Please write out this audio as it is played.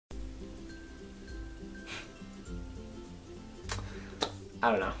I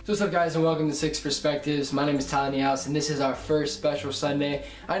don't know. So what's up guys, and welcome to Six Perspectives. My name is Tyler Niehaus and this is our first special Sunday.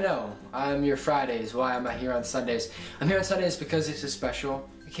 I know, I'm your Fridays. Why am I here on Sundays? I'm here on Sundays because it's a special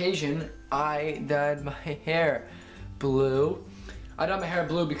occasion. I dyed my hair blue. I dyed my hair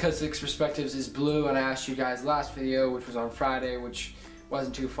blue because Six Perspectives is blue, and I asked you guys last video, which was on Friday, which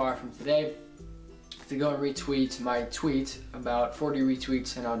wasn't too far from today, to go and retweet my tweet about 40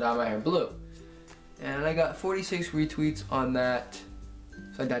 retweets and I'll dye my hair blue. And I got 46 retweets on that.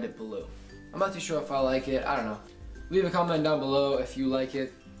 So I dyed it blue. I'm not too sure if I like it. I don't know. Leave a comment down below if you like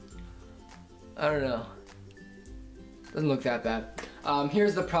it. I don't know. Doesn't look that bad.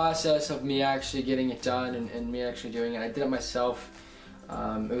 Here's the process of me actually getting it done and me actually doing it. I did it myself.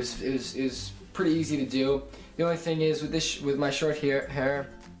 It was pretty easy to do. The only thing is with my short hair,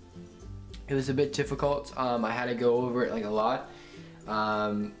 it was a bit difficult. I had to go over it like a lot.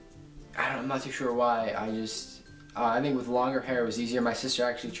 I'm not too sure why. I think with longer hair it was easier. My sister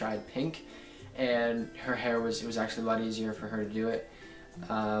actually tried pink, and her hair it was actually a lot easier for her to do it.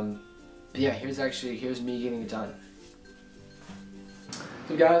 But yeah, here's me getting it done.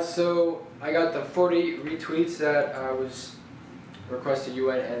 So guys, so I got the 40 retweets that I was requested. You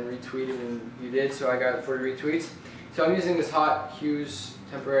went and retweeted and you did, so I got 40 retweets. So I'm using this hot Huez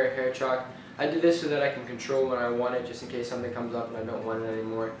temporary hair chalk. I did this so that I can control when I want it, just in case something comes up and I don't want it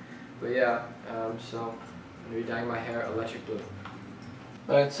anymore. But yeah, so I'm going to be dyeing my hair electric blue.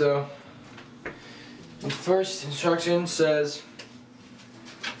 Alright, so the first instruction says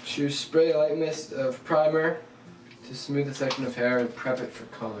to spray a light mist of primer to smooth the section of hair and prep it for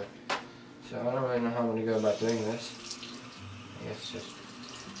color. So I don't really know how I'm going to go about doing this. I guess just...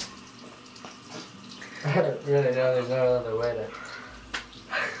 I don't really know, there's no other way to...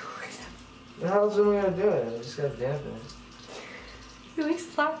 How else am I going to do it? I just got to dampen it. You really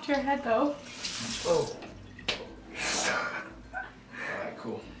slapped your head though. Oh. Alright,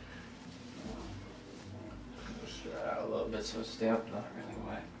 cool. Push it out a little bit so it's damp, not really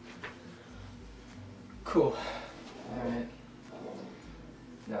wet. Cool. Alright.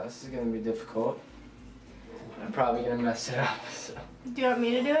 Now this is going to be difficult. I'm probably going to mess it up. So. Do you want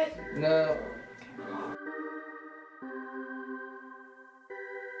me to do it? No.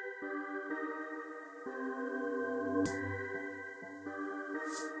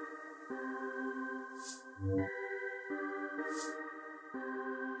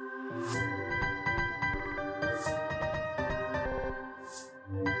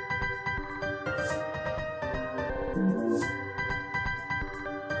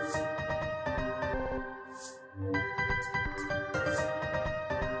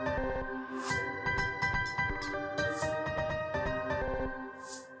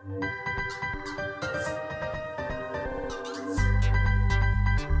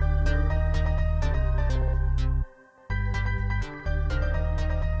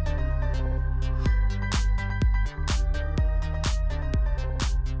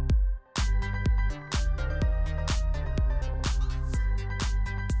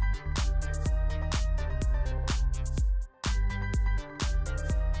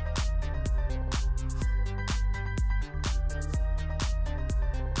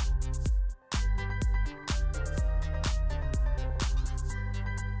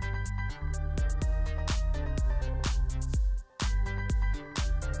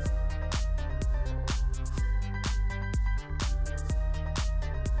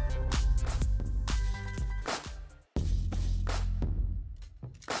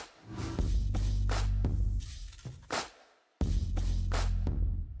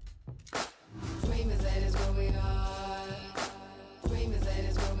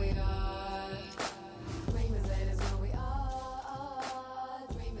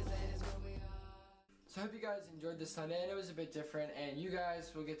 So I hope you guys enjoyed this Sunday, and it was a bit different, and you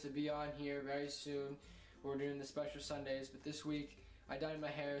guys will get to be on here very soon. We're doing the special Sundays, but this week I dyed my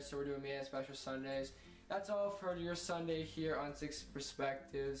hair, so we're doing me and special Sundays. That's all for your Sunday here on Six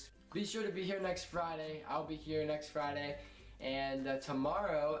Perspectives. Be sure to be here next Friday. I'll be here next Friday, and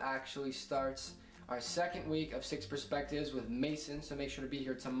tomorrow actually starts our second week of Six Perspectives with Mason, so make sure to be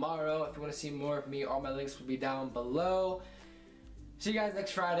here tomorrow. If you want to see more of me, all my links will be down below. See you guys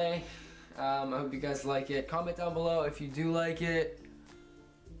next Friday. I hope you guys like it. Comment down below if you do like it.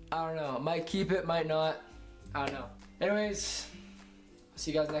 I don't know. Might keep it, might not. I don't know. Anyways,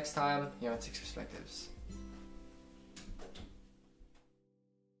 see you guys next time here on Six Perspectives.